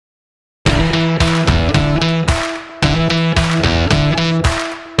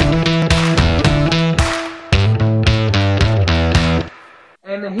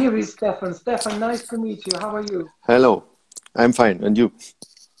is Stefan. Stefan, nice to meet you. How are you? Hello, I'm fine. And you?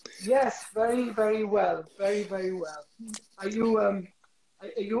 Yes, very, very well. Very, very well. Are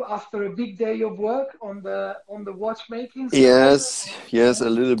you after a big day of work on the watchmaking side? Yes, yes, a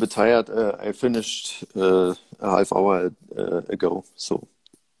little bit tired. I finished a half hour ago, so.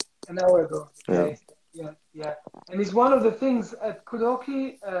 An hour ago. Okay. Yeah. Yeah. And it's one of the things at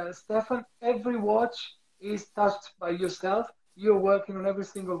Kudoke, Stefan, every watch is touched by yourself. You're working on every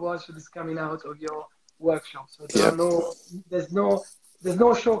single watch that is coming out of your workshop. So there's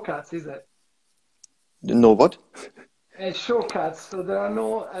no shortcuts, is it? No what? Shortcuts. So there are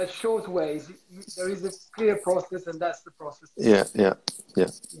no short ways. There is a clear process, and that's the process. Yeah.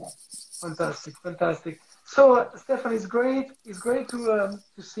 Fantastic, fantastic. So, Stefan, it's great. It's great to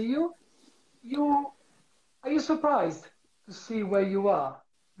see you. Are you surprised to see where you are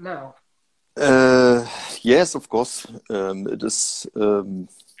now? Yes, of course. It is a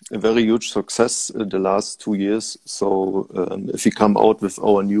very huge success in the last 2 years. So if we come out with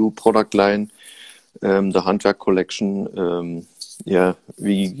our new product line, the Handwerk collection,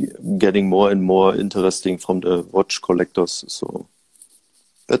 we getting more and more interesting from the watch collectors. So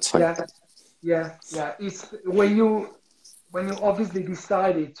that's fine. Yeah. It's when you obviously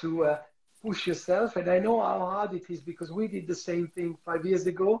decided to push yourself, and I know how hard it is because we did the same thing 5 years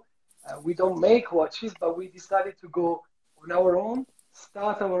ago. We don't make watches, but we decided to go on our own,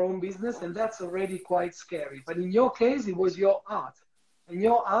 start our own business, and that's already quite scary. But in your case, it was your art. And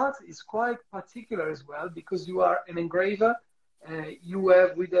your art is quite particular as well because you are an engraver. You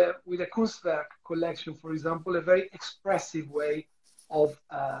have with a Kunstwerk collection, for example, a very expressive way of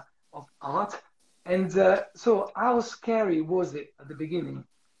art. And so how scary was it at the beginning?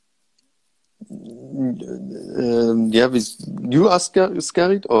 You are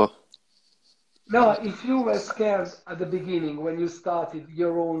scared or? No, if you were scared at the beginning when you started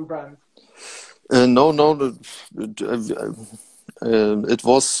your own brand. No. It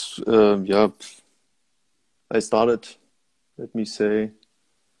was, I started, let me say,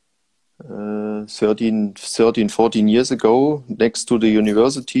 13, 14 years ago next to the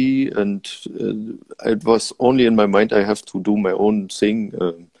university. And it was only in my mind, I have to do my own thing.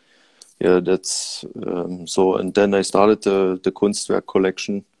 That's so. And then I started the Kunstwerk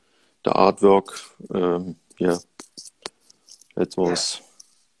collection, the artwork. That was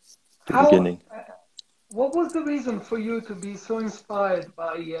the beginning. What was the reason for you to be so inspired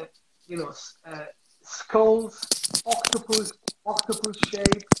by, skulls, octopus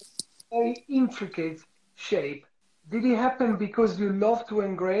shape, very intricate shape? Did it happen because you love to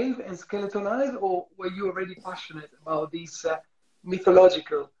engrave and skeletonize, or were you already passionate about these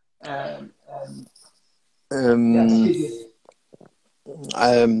mythological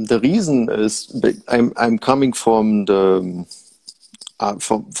the reason is I'm coming from the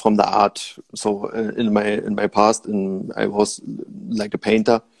art. So in my past, I was like a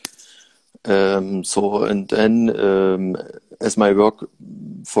painter. And then as my work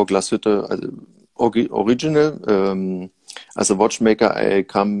for Glashütte original, as a watchmaker, I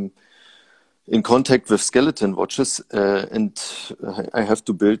come in contact with skeleton watches, and I have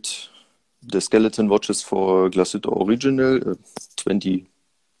to build the skeleton watches for Glashütte original 20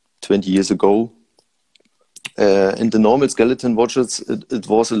 years ago. And the normal skeleton watches, it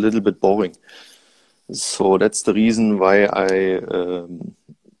was a little bit boring. So that's the reason why I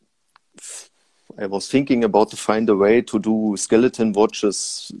was thinking about to find a way to do skeleton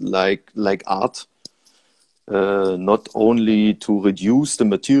watches like art, not only to reduce the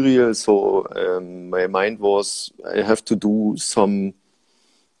material. So my mind was I have to do some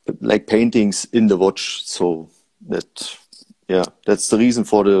like paintings in the watch. So that's the reason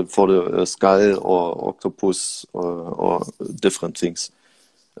for the skull or octopus or different things.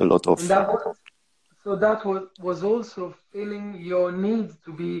 A lot of. So that was also feeling your need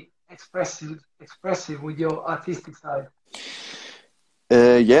to be expressive with your artistic side.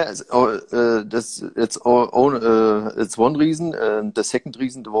 It's one reason, and the second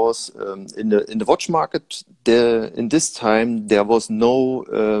reason was in the watch market. In this time there was no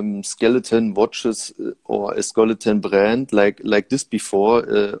skeleton watches or a skeleton brand like this before.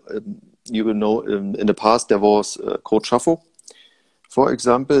 In the past there was Code Schaffo, for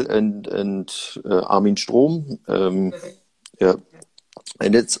example, and Armin Strom.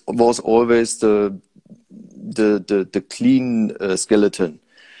 And it was always the clean skeleton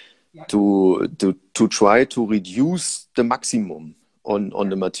to try to reduce the maximum on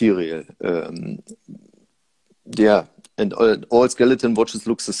the material. And all skeleton watches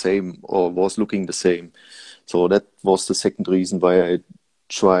looks the same or was looking the same. So that was the second reason why I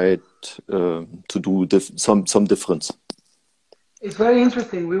tried to do some difference. It's very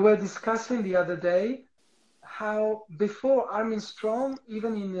interesting. We were discussing the other day how before Armin Strom,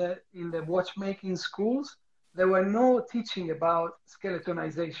 even in the watchmaking schools, there were no teaching about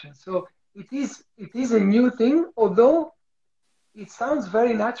skeletonization. So it is a new thing, although it sounds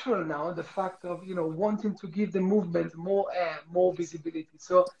very natural now, the fact of wanting to give the movement more air, more visibility.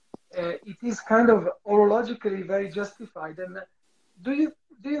 So it is kind of horologically very justified. And do you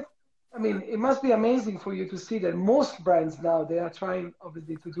I mean, it must be amazing for you to see that most brands now, they are trying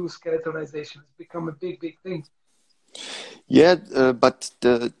obviously to do skeletonization. It's become a big thing. Yeah, but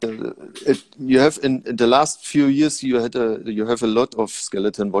you have in the last few years you have a lot of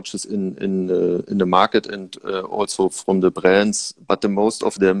skeleton watches in the market, and also from the brands, but the most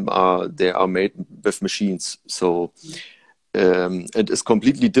of them are made with machines. So it is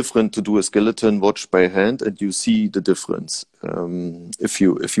completely different to do a skeleton watch by hand, and you see the difference. If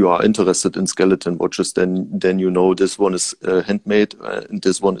you are interested in skeleton watches, then you know this one is handmade and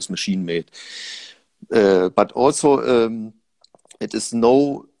this one is machine made. But also it is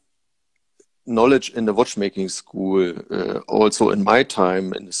no knowledge in the watchmaking school, also in my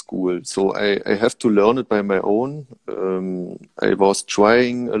time in the school. So I have to learn it by my own. I was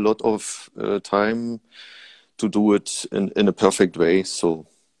trying a lot of time to do it in a perfect way. So,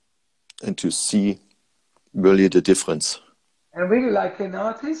 and to see really the difference. And really, like an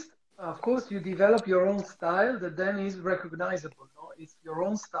artist, of course, you develop your own style that then is recognizable. No? It's your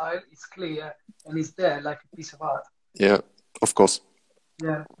own style, it's clear, and it's there like a piece of art. Yeah, of course.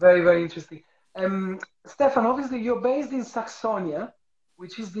 Yeah, very interesting. Stefan, obviously you're based in Saxonia,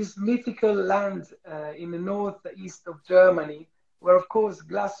 which is this mythical land in the northeast of Germany, where of course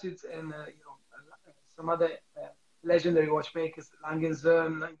Glashütte and some other legendary watchmakers,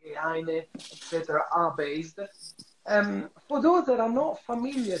 Langenzoon, Heine, etc., are based. For those that are not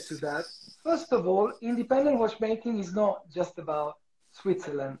familiar to that, first of all, independent watchmaking is not just about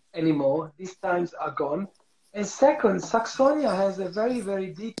Switzerland anymore. These times are gone. And second, Saxonia has a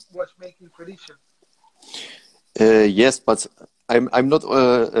very deep watchmaking tradition. Yes, but I'm not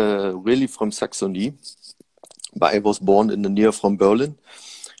really from Saxony, but I was born in the near from Berlin.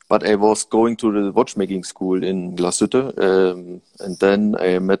 But I was going to the watchmaking school in Glashütte, and then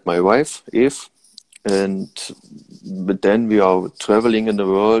I met my wife, Eve, but then we are traveling in the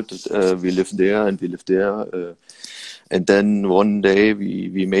world. We live there and we live there, and then one day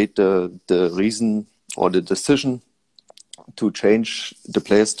we made the reason or the decision to change the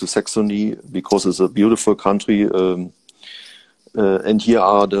place to Saxony because it's a beautiful country, and here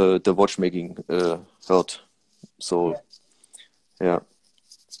are the watchmaking heard. So yeah.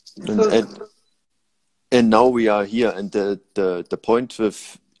 And now we are here, and the point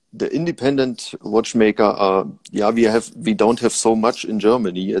with the independent watchmaker we don't have so much in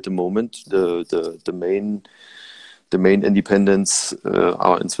Germany at the moment. The main independents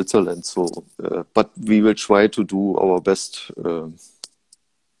are in Switzerland. So, but we will try to do our best,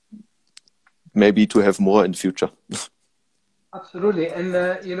 maybe to have more in the future. Absolutely, and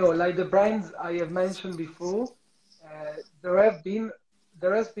like the brands I have mentioned before, there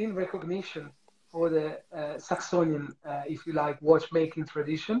has been recognition for the Saxonian, if you like, watchmaking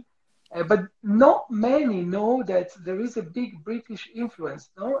tradition. But not many know that there is a big British influence,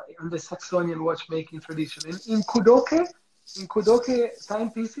 no, on the Saxonian watchmaking tradition. And in Kudoke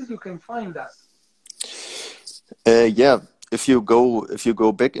timepieces, you can find that. Yeah, if you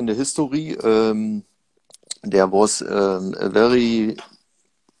go back in the history, there was a very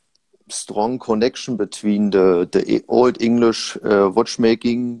strong connection between the old English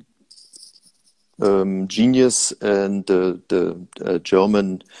watchmaking genius and the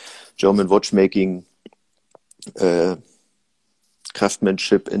German watchmaking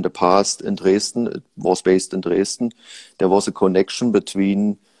craftsmanship in the past in Dresden. It was based in Dresden. There was a connection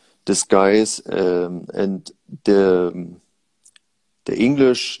between these guys and the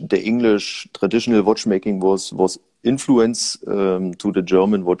English traditional watchmaking was influence to the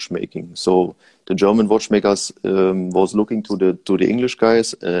German watchmaking. So the German watchmakers was looking to the English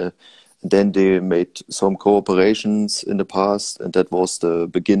guys. Then they made some cooperations in the past, and that was the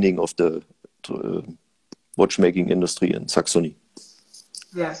beginning of the watchmaking industry in Saxony.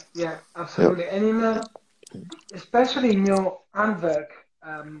 Yes, yeah, absolutely. Yeah. And especially in your Handwerk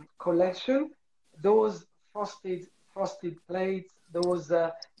collection, those frosted plates, those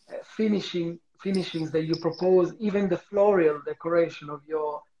finishings that you propose, even the floral decoration of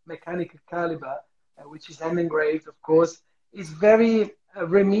your mechanical caliber, which is hand engraved, of course, is very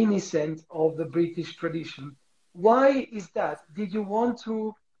reminiscent of the British tradition. Why is that? Did you want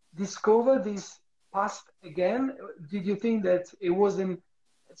to discover this past again? Did you think that it wasn't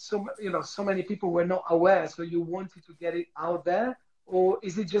so many people were not aware, so you wanted to get it out there, or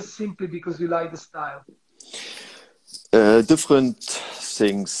is it just simply because you like the style? Different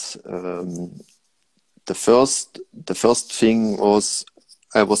things. The first thing was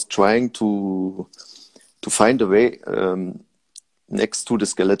I was trying to find a way next to the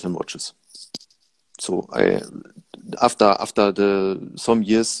skeleton watches. So after some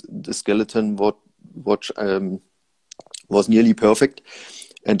years, the skeleton watch was nearly perfect,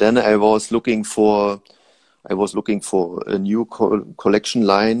 and then I was looking for a new collection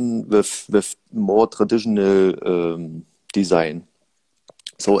line with more traditional design.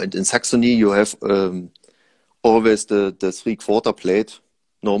 So in Saxony you have always the 3/4 plate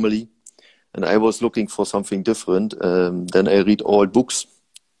normally, and I was looking for something different. Then I read all books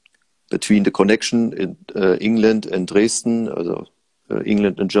between the connection in England and Dresden,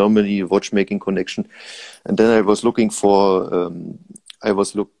 England and Germany, watchmaking connection, and then I was looking for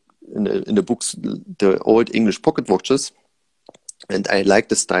in the books the old English pocket watches, and I liked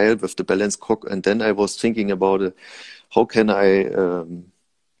the style with the balanced cock, and then I was thinking about how can I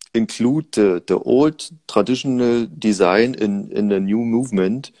include the old traditional design in a new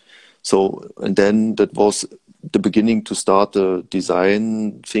movement. So, and then that was the beginning to start the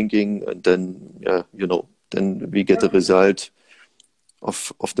design thinking, and then then we get the result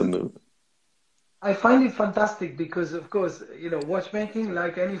of the. I find it fantastic because, of course, watchmaking,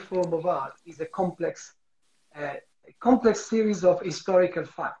 like any form of art, is a complex series of historical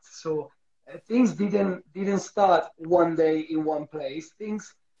facts. So things didn't start one day in one place.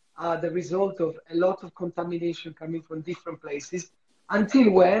 Things are the result of a lot of contamination coming from different places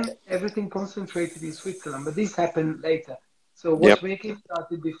until when everything concentrated in Switzerland. But this happened later. So watchmaking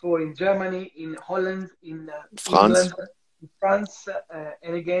started before in Germany, in Holland, in France. England, in France,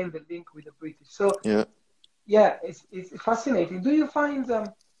 and again the link with the British. So it's fascinating. Do you find,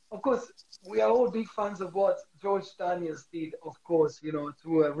 of course, we are all big fans of what George Daniels did, of course,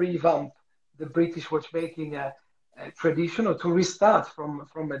 to revamp the British watchmaking tradition, or to restart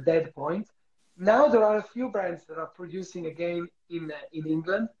from a dead point. Now there are a few brands that are producing again in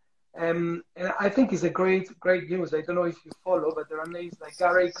England, and I think it's a great news. I don't know if you follow, but there are names like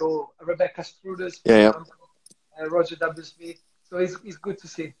Garrick or Rebecca Struders, for example. Roger W. Smith. So it's good to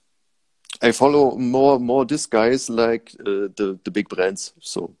see. I follow more these guys like the big brands.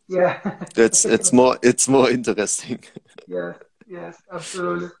 So it's more interesting. Yes,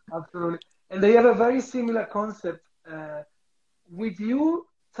 absolutely. And they have a very similar concept. With you,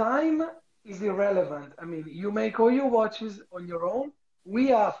 time is irrelevant. I mean, you make all your watches on your own.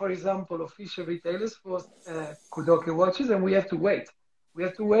 We are, for example, official retailers for Kudoke Watches, and we have to wait. We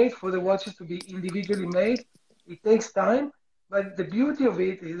have to wait for the watches to be individually made. It takes time, but the beauty of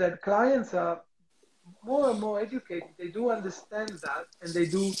it is that clients are more and more educated. They do understand that, and they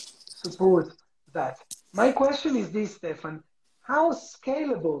do support that. My question is this, Stefan: how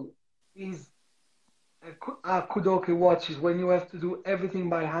scalable are Kudoke Watches when you have to do everything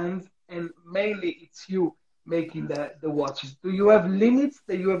by hand, and mainly it's you making the watches? Do you have limits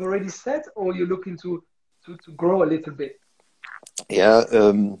that you have already set, or you're looking to grow a little bit?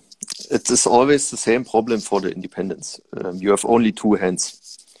 It is always the same problem for the independents. You have only two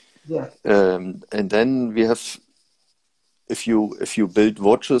hands. And then we have, if you build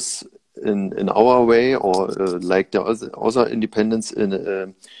watches in our way, or like the other independents,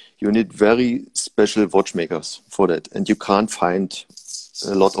 you need very special watchmakers for that, and you can't find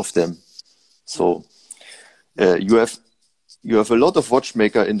a lot of them. So you have a lot of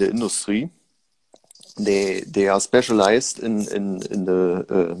watchmaker in the industry. They are specialized in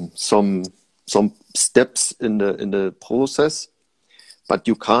the some steps in the process, but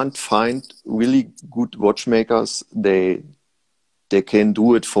you can't find really good watchmakers. They can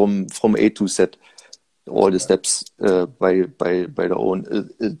do it from A to Z, all the steps by their own.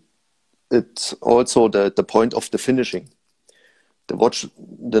 It's also the point of the finishing.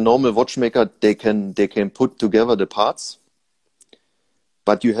 The normal watchmaker, they can put together the parts,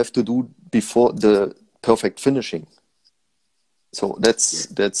 but you have to do before the perfect finishing. So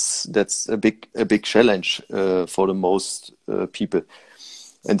that's a big challenge for the most people.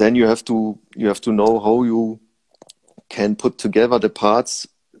 And then you have to know how you can put together the parts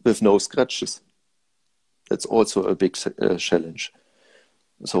with no scratches. That's also a big challenge.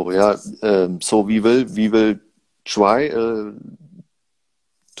 So so we will try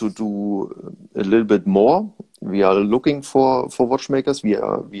to do a little bit more. We are looking for watchmakers. We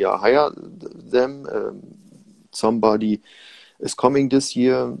are hire them. Somebody is coming this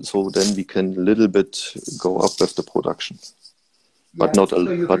year, so then we can a little bit go up with the production, but not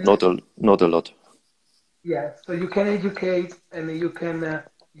a lot. Yeah, so you can educate and you can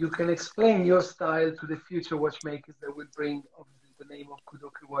you can explain your style to the future watchmakers that will bring obviously the name of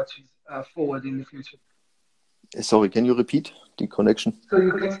Kudoke Watches forward in the future. Sorry, can you repeat the connection? So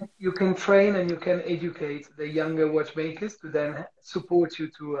you can train and you can educate the younger watchmakers to then support you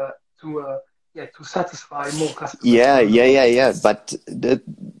to satisfy more customers. Yeah. But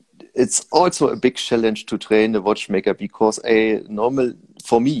it's also a big challenge to train a watchmaker because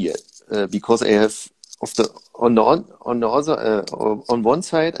because I have on one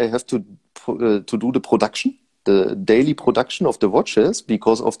side I have to do the production, the daily production of the watches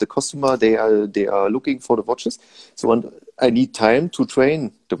because of the customer. They are looking for the watches, so I need time to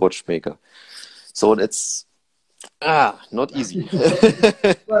train the watchmaker. So that's not easy.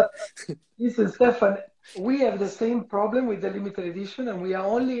 Well, listen, Stefan, we have the same problem with the limited edition, and we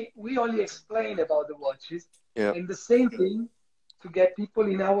only explain about the watches. Yeah. And the same thing to get people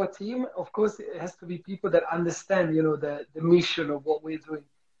in our team. Of course, it has to be people that understand, the mission of what we're doing.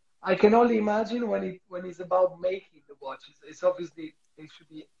 I can only imagine when it's about making the watches. It's obviously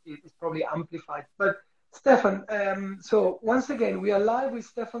it's probably amplified. But Stefan, so once again, we are live with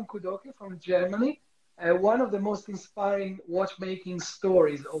Stefan Kudoke from Germany. One of the most inspiring watchmaking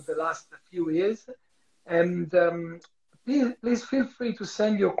stories of the last few years. And please feel free to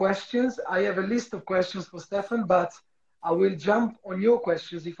send your questions. I have a list of questions for Stefan, but I will jump on your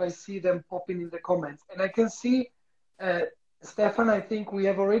questions if I see them popping in the comments. And I can see, Stefan, I think we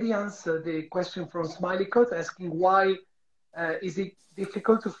have already answered the question from Smiley Cut asking why is it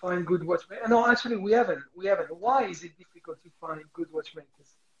difficult to find good watchmakers? No, actually, we haven't. Why is it difficult to find good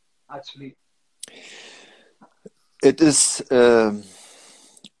watchmakers, actually? It is,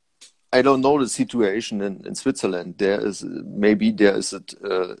 I don't know the situation in Switzerland. There is it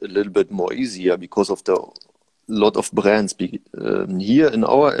a little bit more easier because of the lot of brands. Here in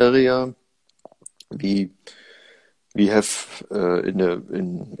our area, we have in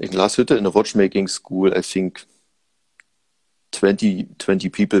Glashütte in a watchmaking school, I think 20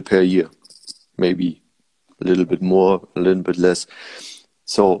 people per year, maybe a little bit more, a little bit less.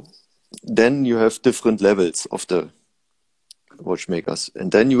 So then you have different levels of the watchmakers,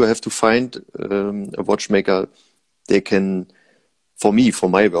 and then you have to find a watchmaker. They can, for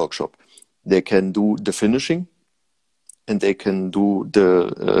my workshop, they can do the finishing, and they can do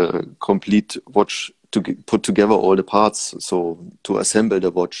the complete watch to put together all the parts, so to assemble the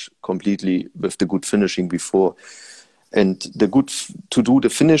watch completely with the good finishing before. And to do the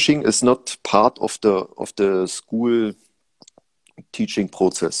finishing is not part of the school teaching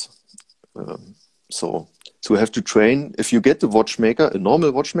process. So you have to train. If you get a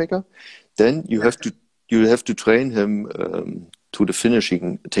normal watchmaker, then you have to train him to the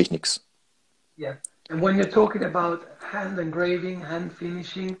finishing techniques. Yeah, and when you're talking about hand engraving, hand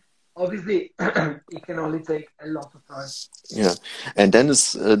finishing, obviously it can only take a lot of time. Yeah, and then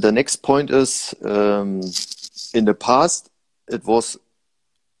the next point is in the past it was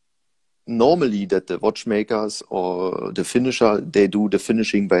normally that the watchmakers or the finisher, they do the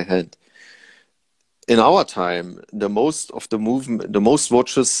finishing by hand. In our time, most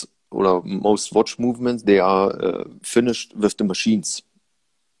watches or most watch movements, they are finished with the machines.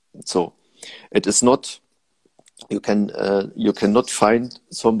 So it is not, you cannot find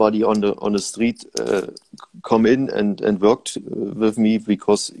somebody on the street come in and work with me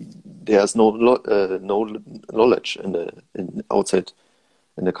because there's no knowledge outside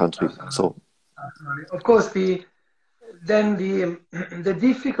in the country. Absolutely. So absolutely. Of course, the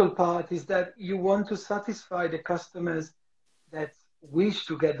difficult part is that you want to satisfy the customers that wish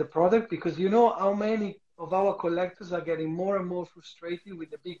to get the product, because you know how many of our collectors are getting more and more frustrated with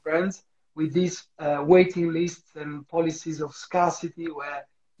the big brands, with these waiting lists and policies of scarcity where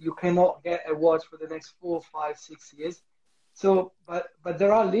you cannot get a watch for the next 4, 5, 6 years. So, but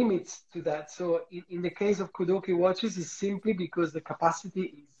there are limits to that. So in the case of Kudoke Watches, it's simply because the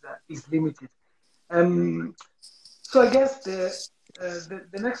capacity is limited. So I guess the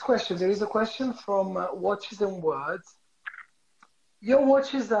next question, there is a question from Watches and Words. Your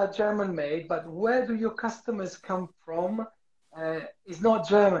watches are German made, but where do your customers come from? It's not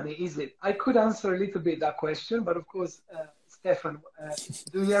Germany, is it? I could answer a little bit that question, but of course, Stefan,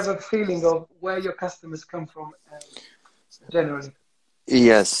 do you have a feeling of where your customers come from generally?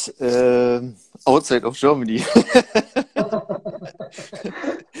 yes, outside of Germany.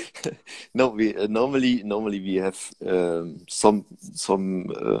 No, we normally we have some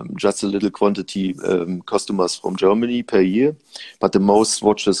just a little quantity customers from Germany per year, but the most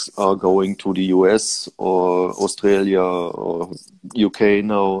watches are going to the US or Australia or UK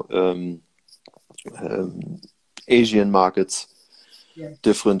now, Asian markets. Yeah.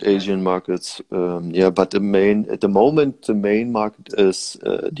 different Asian markets. Yeah, but at the moment, the main market is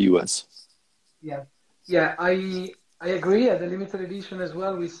the US. Yeah, yeah, I agree. At the limited edition as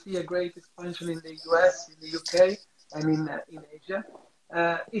well, we see a great expansion in the US, in the UK, and in Asia.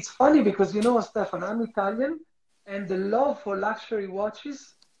 It's funny because Stefan, I'm Italian, and the love for luxury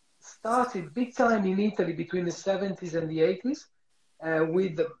watches started big time in Italy between the 70s and the 80s,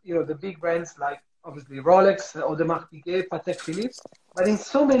 with the big brands like obviously Rolex, Audemars Piguet, Patek Philippe. But in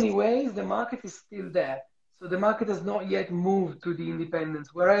so many ways, the market is still there. So the market has not yet moved to the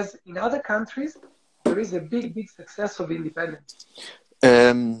independence. Whereas in other countries, there is a big, big success of independence.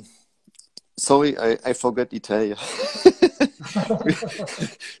 Sorry, I forgot Italia.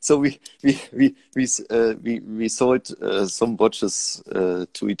 So we sold some watches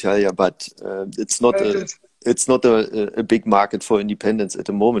to Italia, but it's not a big market for independence at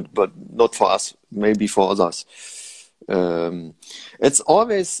the moment. But not for us, maybe for others. It's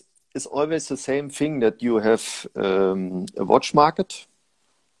always the same thing that you have a watch market.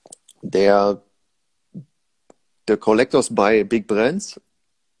 The collectors buy big brands.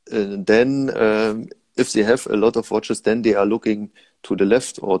 And then if they have a lot of watches, then they are looking to the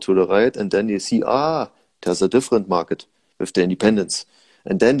left or to the right, and then you see, there's a different market with the independents,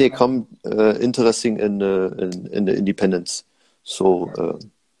 and then they come interesting in the independents. So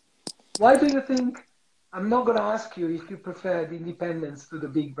why do you think? I'm not going to ask you if you prefer the independents to the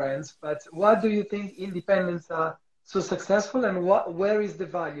big brands, but why do you think independents are so successful, and where is the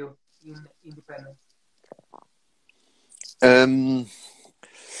value in independence?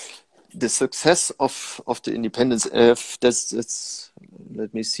 The success of the independence,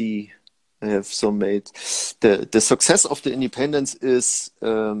 let me see, I have some made. The success of the independence is,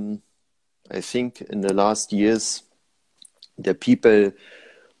 I think, in the last years, the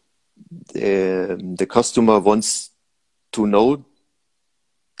customer wants to know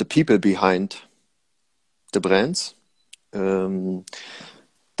the people behind the brands. Then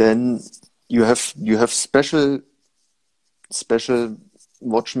you have special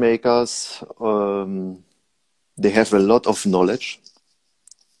watchmakers. They have a lot of knowledge.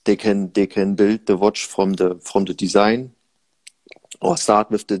 They can build the watch from the design, or start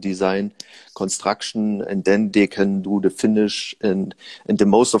with the design, construction, and then they can do the finish, and the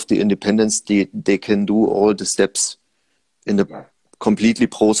most of the independents, they can do all the steps in the completely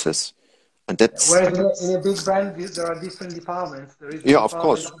process. And that's whereas in a big brand there are different departments. There is of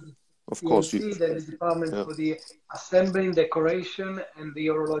course. Of course, there is a department for the assembling, decoration, and the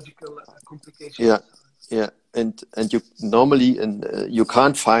horological complications. Yeah, and you normally you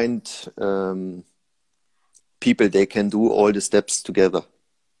can't find people they can do all the steps together.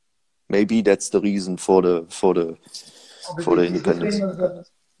 Maybe that's the reason for the independence.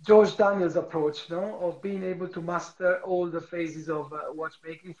 George Daniel's approach, of being able to master all the phases of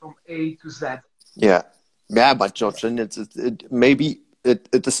watchmaking from A to Z. Yeah, but George Daniels, maybe.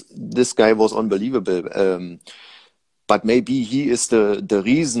 This guy was unbelievable, but maybe he is the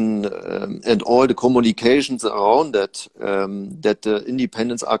reason, and all the communications around that the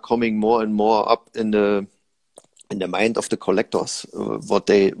independents are coming more and more up in the mind of the collectors, what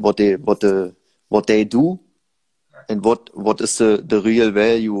they do, and what is the real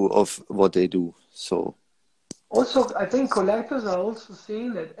value of what they do. So. Also, I think collectors are also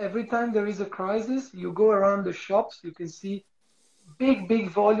seeing that every time there is a crisis, you go around the shops, you can see big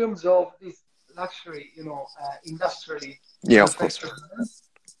volumes of this luxury, industrially manufactured.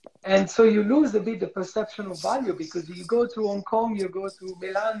 And so you lose a bit the perception of value, because you go to Hong Kong, you go to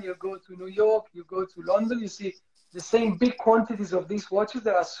Milan, you go to New York, you go to London, you see the same big quantities of these watches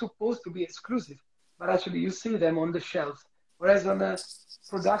that are supposed to be exclusive, but actually you see them on the shelves. Whereas on a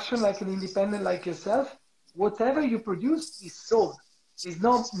production like an independent like yourself, whatever you produce is sold. It's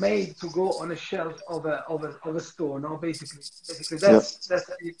not made to go on a shelf of a store. No, basically that's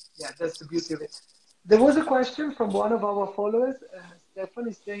the beauty of it. There was a question from one of our followers. Stefan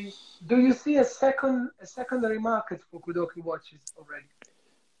is saying, do you see a secondary market for Kudoke watches already?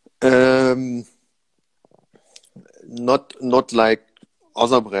 Not like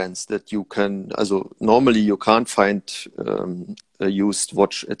other brands that you can. Normally you can't find a used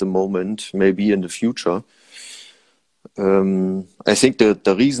watch at the moment. Maybe in the future. I think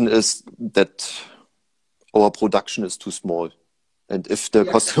the reason is that our production is too small, and if the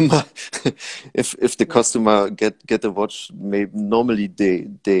customer, if the customer get a watch, maybe normally they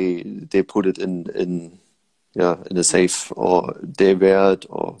put it in a safe, or they wear it,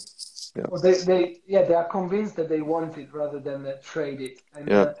 or they are convinced that they want it rather than trade it.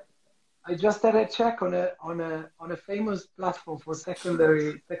 And I just had a check on a famous platform for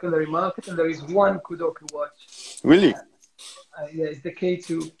secondary market, and there is one Kudoke watch. Really? Yeah, it's the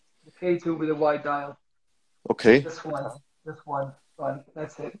K2 with a white dial. Okay. Just one. Fine.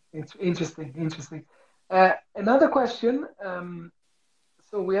 That's it. It's interesting. Another question.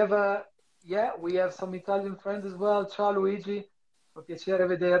 So we have some Italian friends as well. Ciao Luigi, fa piacere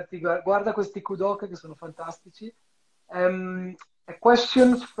vederti. Guarda questi Kudoke che sono fantastici. A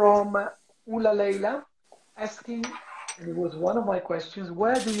question from Ula Leila asking, and it was one of my questions,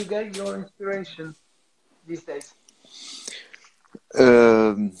 where do you get your inspiration these days?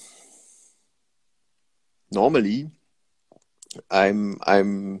 Normally, I'm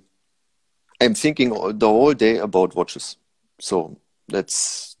thinking the whole day about watches. So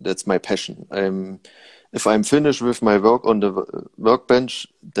that's my passion. If I'm finished with my work on the workbench,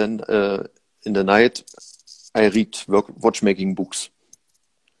 then in the night I read watchmaking books.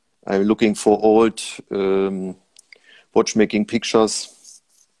 I'm looking for old watchmaking pictures,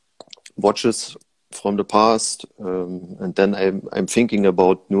 watches from the past, and then I'm thinking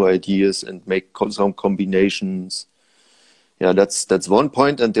about new ideas and make some combinations. Yeah, that's one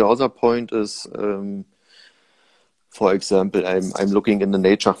point, and the other point is, for example, I'm looking in the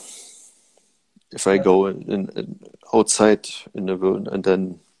nature. If I go in outside in the world, and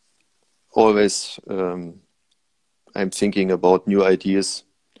then always I'm thinking about new ideas.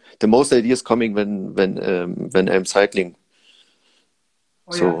 The most ideas coming when I'm cycling.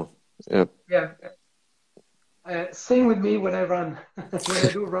 Oh, so yeah. Same with me when I run. When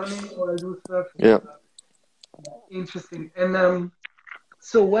I do running or I do surfing. Yeah. Interesting. And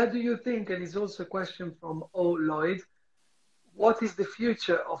so what do you think, and it's also a question from O. Lloyd, what is the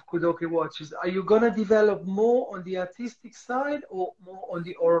future of Kudoke watches? Are you going to develop more on the artistic side or more on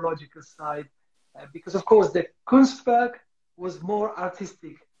the horological side? Because, of course, the Kunstwerk was more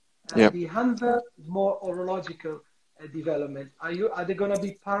artistic. The Handwerk is more horological development. Are they going to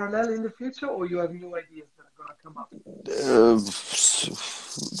be parallel in the future, or you have new ideas that are going to come up?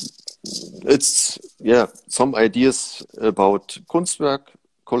 It's some ideas about Kunstwerk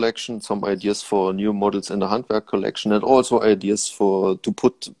collection, some ideas for new models in the Handwerk collection, and also ideas to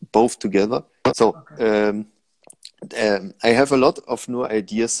put both together. So I have a lot of new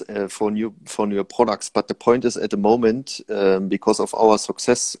ideas for new products, but the point is, at the moment, because of our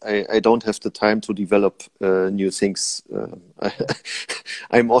success, I don't have the time to develop new things.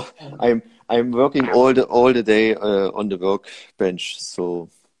 I'm working all the day on the workbench. So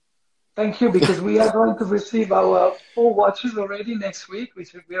thank you, because we are going to receive our 4 watches already next week,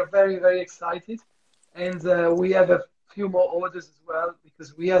 which we are very, very excited, and we have a few more orders as well,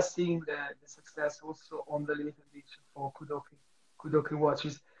 because we are seeing the success also on the limited edition for Kudoke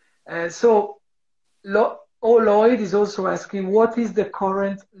watches. So Lloyd is also asking, what is the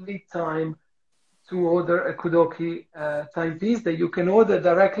current lead time to order a Kudoke timepiece that you can order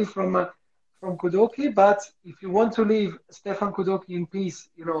directly from Kudoke? But if you want to leave Stefan Kudoke in peace,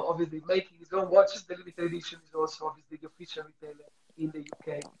 obviously making his own watches, the limited edition is also obviously the official retailer in the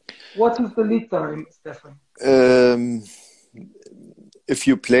UK. What is the lead time, Stefan? If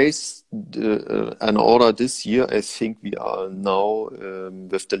you place an order this year, I think we are now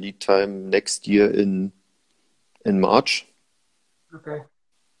with the lead time next year in March. Okay.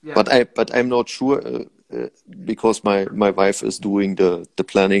 Yeah. But I'm not sure because my wife is doing the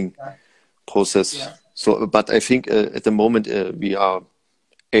planning process. Yeah. So, but I think at the moment we are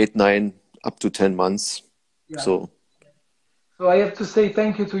 8, 9, up to 10 months. Yeah. So I have to say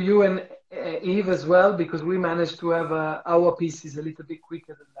thank you to you and Eve as well, because we managed to have our pieces a little bit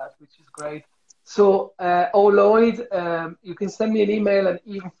quicker than that, which is great. So, Lloyd, you can send me an email, and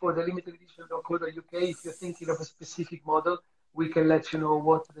even for the limited edition.co.uk, if you're thinking of a specific model, we can let you know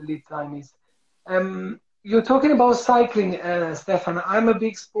what the lead time is. You're talking about cycling, Stefan. I'm a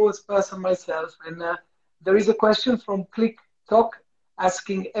big sports person myself, and there is a question from Click Talk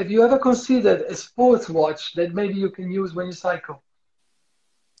asking, have you ever considered a sports watch that maybe you can use when you cycle?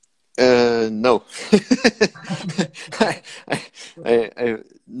 No. I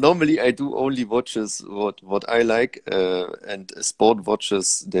normally I do only watches what I like, and sport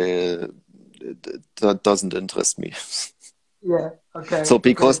watches that doesn't interest me. Yeah. Okay. So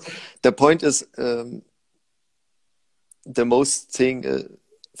because the point is, the most thing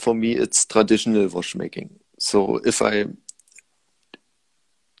for me, it's traditional watchmaking. So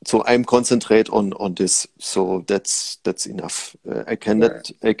I'm concentrate on this. So that's enough. I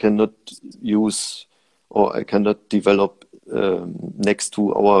cannot use, or I cannot develop next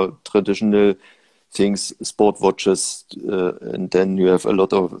to our traditional things, sport watches, and then you have a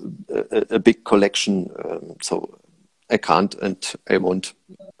lot of a big collection. So I can't, and I won't.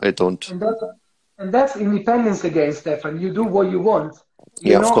 I don't. And that's independence again, Stefan. You do what you want.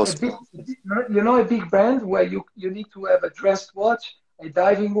 You Yeah, of know, course. a big brand where you need to have a dressed watch, a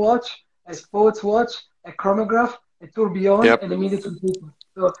diving watch, a sports watch, a chronograph, a tourbillon, Yep. and a minute repeater.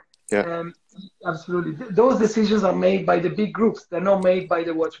 So, Yeah. um, absolutely, those decisions are made by the big groups. They're not made by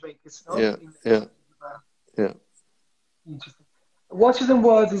the watchmakers. No, Yeah. Yeah. Yeah. interesting. Watches and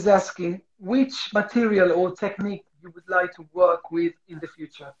Words is asking which material or technique you would like to work with in the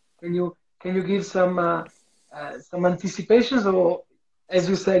future. Can you give some anticipations, or as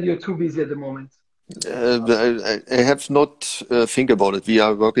you said, you're too busy at the moment? I have not think about it. We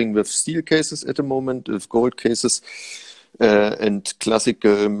are working with steel cases at the moment, with gold cases, and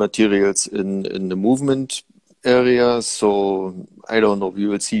classical materials in the movement area. So I don't know. We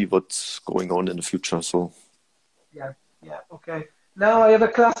will see what's going on in the future. So Yeah, okay. Now I have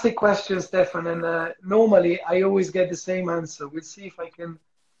a classic question, Stefan, and normally I always get the same answer. We'll see if I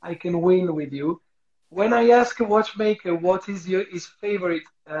can win with you. When I ask a watchmaker what is his favorite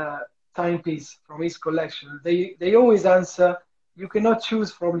timepiece from his collection, they always answer, you cannot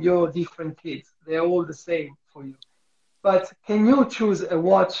choose from your different kits. They're all the same for you. But can you choose a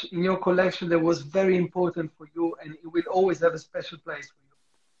watch in your collection that was very important for you and it will always have a special place for you?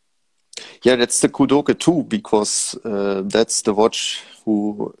 yeah, that's the Kudoke too, because that's the watch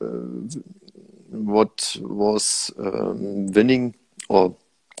who what was winning or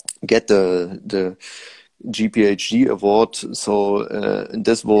get the GPHG award. So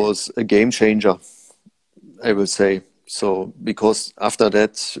this was a game changer, I will say. So because after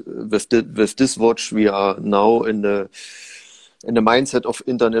that, with this watch, we are now in the mindset of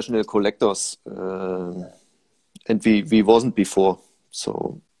international collectors, and we wasn't before.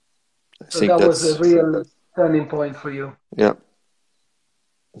 So I So think that was a that's, real turning point for you. yeah,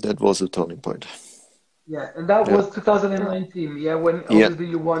 that was a turning point. Yeah, and that Yeah, was 2019, yeah, when yeah, obviously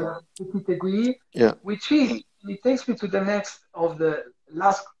you won Petite Aiguille, yeah. which is, it takes me to the next of the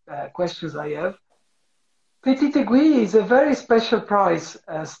last questions I have. Petite Aiguille is a very special prize,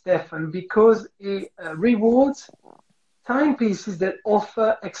 Stefan, because it rewards timepieces that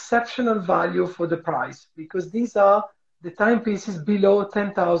offer exceptional value for the price, because these are the timepieces below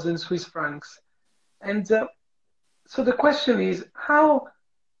 10,000 Swiss francs. And so the question is, how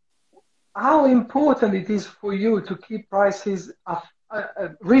important it is for you to keep prices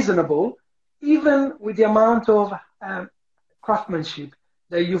reasonable, even with the amount of craftsmanship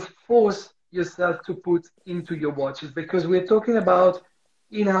that you force yourself to put into your watches, because we're talking about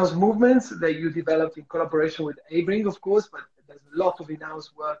in-house movements that you developed in collaboration with Abring, of course, but there's a lot of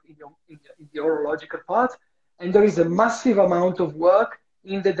in-house work in the horological part, and there is a massive amount of work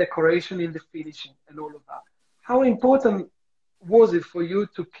in the decoration, in the finishing, and all of that. How important was it for you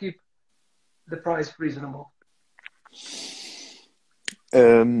to keep the price reasonable?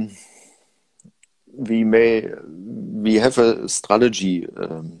 We have a strategy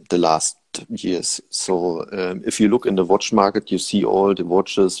the last years. So if you look in the watch market, you see all the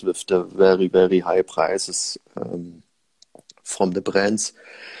watches with the very, very high prices from the brands.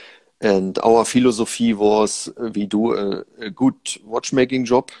 And our philosophy was we do a good watchmaking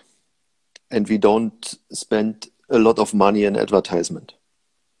job and we don't spend a lot of money in advertisement.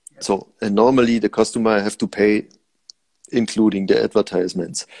 Yes. So and normally the customer have to pay including the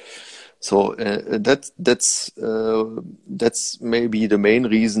advertisements. So that's maybe the main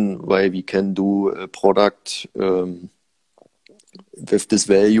reason why we can do a product with this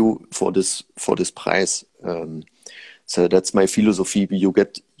value for this price. So that's my philosophy. You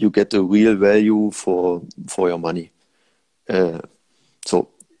get a real value for your money. So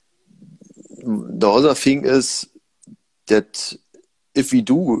the other thing is that if we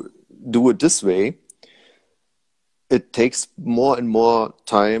do it this way, it takes more and more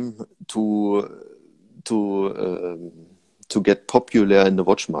time to get popular in the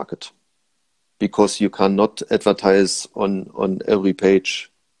watch market, because you cannot advertise on every page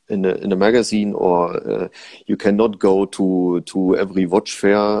in a magazine, or you cannot go to every watch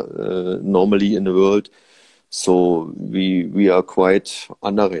fair normally in the world. So we are quite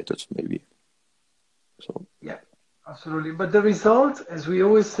underrated, maybe. So yeah, absolutely. But the result, as we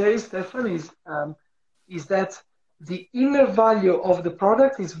always say, Stefan, is that the inner value of the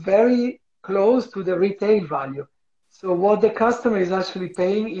product is very close to the retail value. So what the customer is actually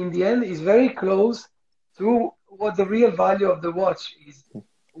paying in the end is very close to what the real value of the watch is,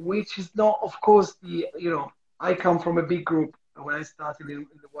 which is not, of course, I come from a big group when I started in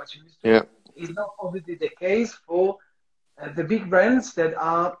the watch industry. yeah. It's not obviously the case for the big brands that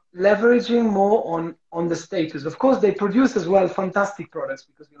are leveraging more on the status. Of course, they produce as well fantastic products,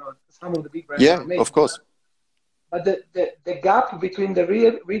 because some of the big brands are amazing. Of course. But the gap between the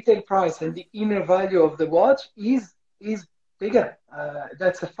real retail price and the inner value of the watch is bigger.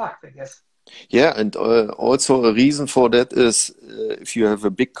 That's a fact, I guess. Yeah, and also a reason for that is if you have a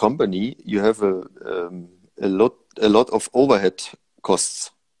big company, you have a lot of overhead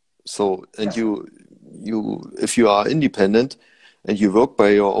costs. So, and you if you are independent and you work by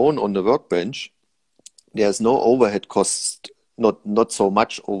your own on the workbench, there's no overhead costs, not so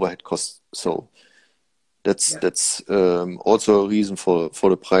much overhead costs. So that's also a reason for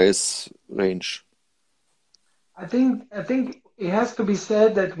the price range. I think it has to be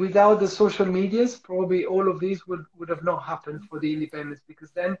said that without the social medias, probably all of these would have not happened for the independents,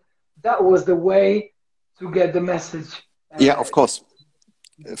 because then that was the way to get the message. Yeah, of course.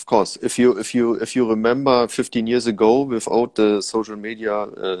 Of course. If you remember 15 years ago, without the social media,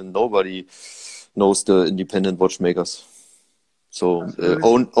 nobody knows the independent watchmakers. So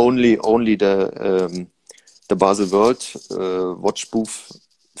only the Basel World watch booth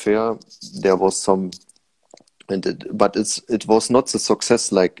fair, there was some. But it was not the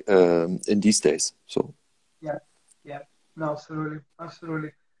success like in these days. So no,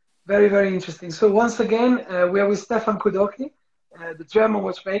 absolutely, very, very interesting. So once again, we are with Stefan Kudoke, the German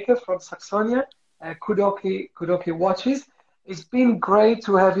watchmaker from Saxony, Kudoke Watches. It's been great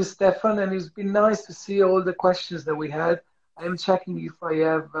to have you, Stefan, and it's been nice to see all the questions that we had. I am checking if I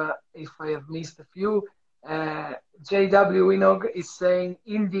have missed a few. JW Inog is saying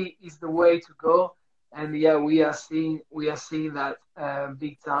Indie is the way to go. And yeah, we are seeing that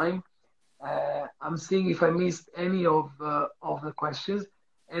big time. I'm seeing if I missed any of the questions,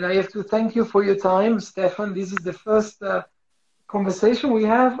 and I have to thank you for your time, Stefan. This is the first conversation we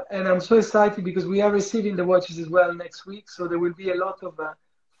have, and I'm so excited because we are receiving the watches as well next week. So there will be a lot of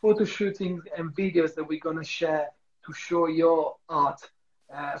photo shootings and videos that we're gonna share to show your art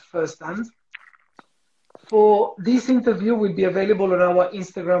firsthand. For this interview, will be available on our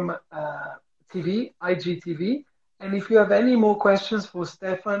Instagram TV, IGTV. And if you have any more questions for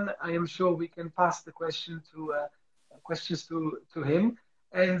Stefan, I am sure we can pass the questions to him.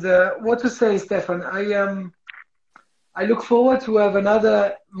 And what to say, Stefan? I look forward to have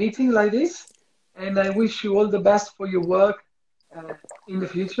another meeting like this, and I wish you all the best for your work in the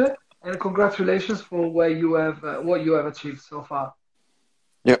future. And congratulations for what you have achieved so far.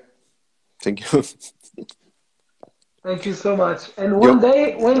 Yeah, thank you. Thank you so much. And one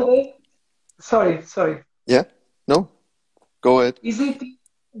day. Sorry. Yeah, no, go ahead. Is it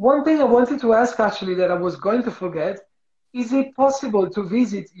one thing I wanted to ask actually that I was going to forget? Is it possible to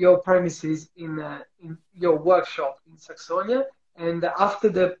visit your premises in your workshop in Saxony? And after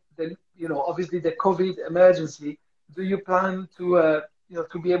the obviously the COVID emergency, do you plan to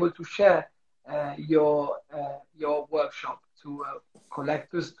to be able to share your workshop to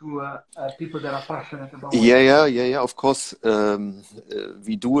collectors, to people that are passionate about it? Yeah, of course.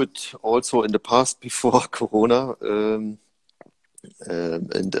 We do it also in the past before Corona.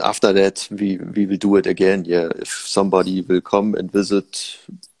 And after that, we will do it again. Yeah, if somebody will come and visit,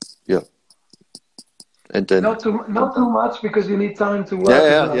 yeah. And then not too much because you need time to work.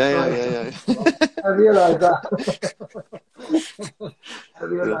 Yeah. I realize that. I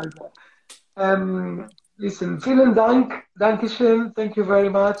realize that. Listen, vielen Dank, Dankeschön, thank you very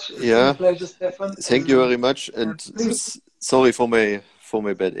much. It's been a pleasure, Stefan. Thank you very much, and sorry for my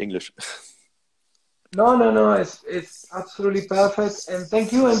bad English. No, it's absolutely perfect, and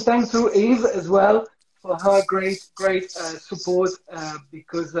thank you, and thanks to Eve as well for her great support,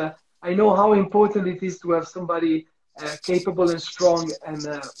 because I know how important it is to have somebody capable and strong, and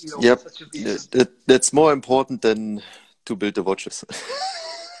such a vision. That's more important than to build the watches.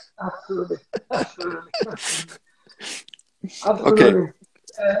 Absolutely. Okay.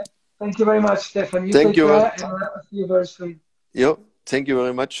 Thank you very much, Stefan. Thank you. Take care, and I'll see you very soon. Thank you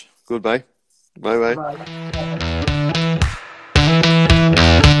very much. Goodbye. Bye. Bye.